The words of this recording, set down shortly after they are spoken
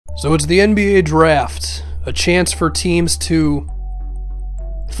So it's the NBA draft, a chance for teams to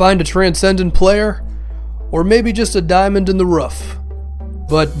find a transcendent player, or maybe just a diamond in the rough.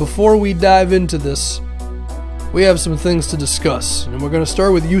 But before we dive into this, we have some things to discuss, and we're going to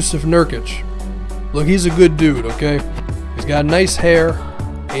start with Jusuf Nurkic. Look, he's a good dude, okay? He's got nice hair,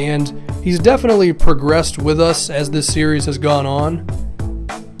 and he's definitely progressed with us as this series has gone on,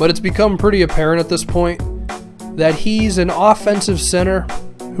 but it's become pretty apparent at this point that he's an offensive center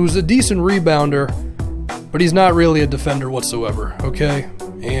who's a decent rebounder, but he's not really a defender whatsoever, okay?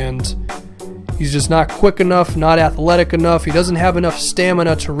 And he's just not quick enough, not athletic enough. He doesn't have enough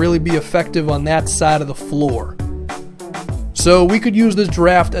stamina to really be effective on that side of the floor. So we could use this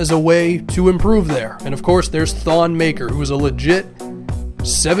draft as a way to improve there. And of course, there's Thon, who's a legit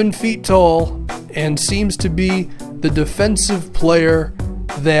 7 feet tall and seems to be the defensive player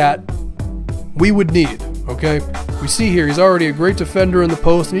that we would need, okay? We see here he's already a great defender in the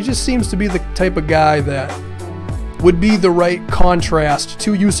post, and he just seems to be the type of guy that would be the right contrast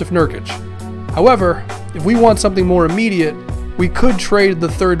to Jusuf Nurkic. However, if we want something more immediate, we could trade the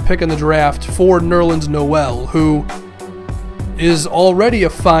 3rd pick in the draft for Nerlens Noel, who is already a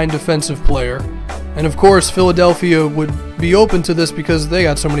fine defensive player. And of course, Philadelphia would be open to this because they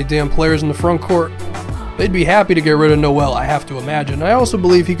got so many damn players in the front court. They'd be happy to get rid of Noel, I have to imagine. I also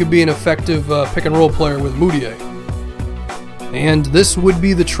believe he could be an effective pick-and-roll player with Moutier. And this would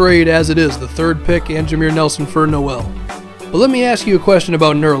be the trade as it is, the 3rd pick and Jameer Nelson for Noel. But let me ask you a question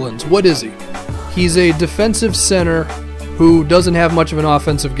about Nerlens. What is he? He's a defensive center who doesn't have much of an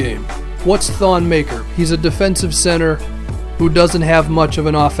offensive game. What's Thon? He's a defensive center who doesn't have much of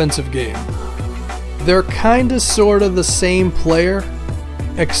an offensive game. They're kinda sorta the same player,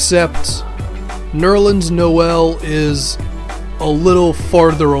 except Nerlens Noel is a little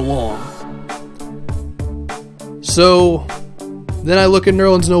farther along. So then I look at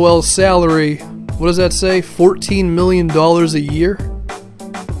Nerlens Noel's salary. What does that say? $14 million a year?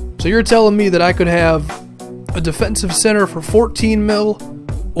 So you're telling me that I could have a defensive center for 14 mil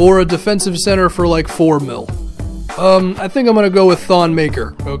or a defensive center for like 4 mil? I think I'm going to go with Thon,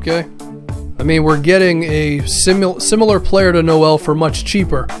 okay? I mean, we're getting a similar player to Noel for much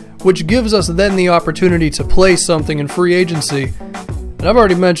cheaper, which gives us then the opportunity to play something in free agency. And I've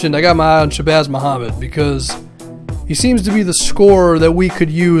already mentioned I got my eye on Shabazz Muhammad because he seems to be the scorer that we could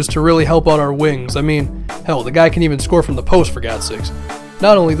use to really help out our wings. I mean, hell, the guy can even score from the post, for God's sakes.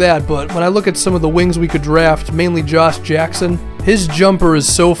 Not only that, but when I look at some of the wings we could draft, mainly Josh Jackson, his jumper is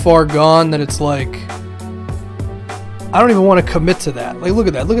so far gone that it's like, I don't even want to commit to that. Like, look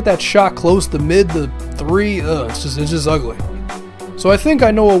at that. Look at that shot close, the mid, the 3. It's just ugly. So I think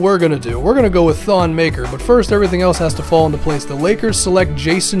I know what we're going to do. We're going to go with Thon, but first everything else has to fall into place. The Lakers select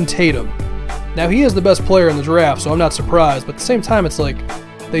Jason Tatum. Now, he is the best player in the draft, so I'm not surprised. But at the same time, it's like,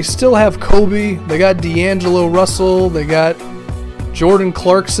 they still have Kobe, they got D'Angelo Russell, they got Jordan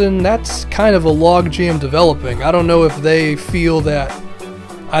Clarkson. That's kind of a logjam developing. I don't know if they feel that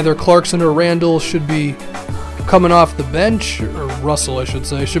either Clarkson or Randall should be coming off the bench, or Russell, I should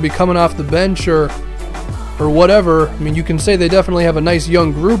say, should be coming off the bench or whatever. I mean, you can say they definitely have a nice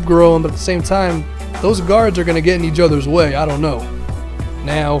young group growing, but at the same time, those guards are going to get in each other's way. I don't know.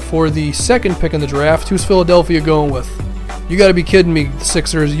 Now, for the 2nd pick in the draft, who's Philadelphia going with? You got to be kidding me,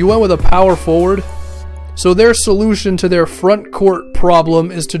 Sixers. You went with a power forward? So their solution to their front court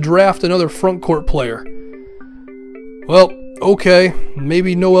problem is to draft another front court player. Well, okay,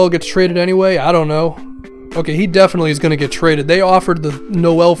 maybe Noel gets traded anyway, I don't know. Okay, he definitely is going to get traded. They offered the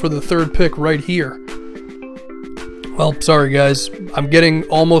Noel for the 3rd pick right here. Well, sorry guys, I'm getting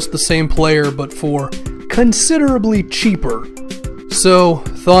almost the same player, but for considerably cheaper. So,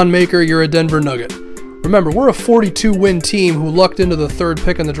 Thon, you're a Denver Nugget. Remember, we're a 42-win team who lucked into the 3rd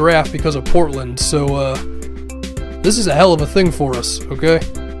pick in the draft because of Portland, so this is a hell of a thing for us, okay?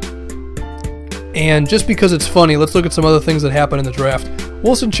 And just because it's funny, let's look at some other things that happened in the draft.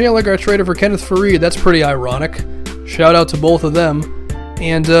 Wilson Chandler got traded for Kenneth Faried. That's pretty ironic. Shout out to both of them.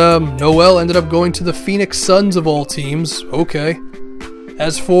 And Noel ended up going to the Phoenix Suns of all teams. Okay.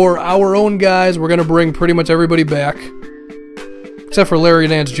 As for our own guys, we're going to bring pretty much everybody back. Except for Larry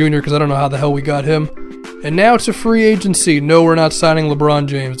Nance Jr., because I don't know how the hell we got him. And now to free agency. No, we're not signing LeBron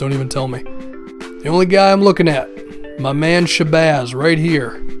James. Don't even tell me. The only guy I'm looking at, my man Shabazz, right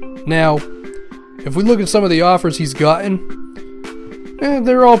here. Now, if we look at some of the offers he's gotten,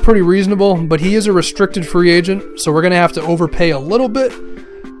 they're all pretty reasonable, but he is a restricted free agent, so we're going to have to overpay a little bit.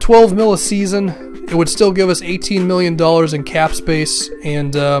 12 mil a season. It would still give us $18 million in cap space,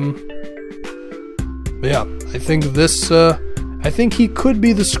 and yeah, I think he could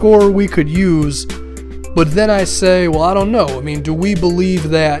be the scorer we could use But then I say, well, I don't know. I mean, do we believe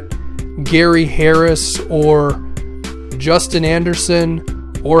that Gary Harris or Justin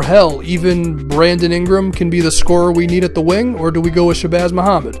Anderson or hell, even Brandon Ingram can be the scorer we need at the wing? Or do we go with Shabazz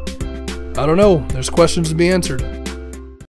Muhammad? I don't know. There's questions to be answered.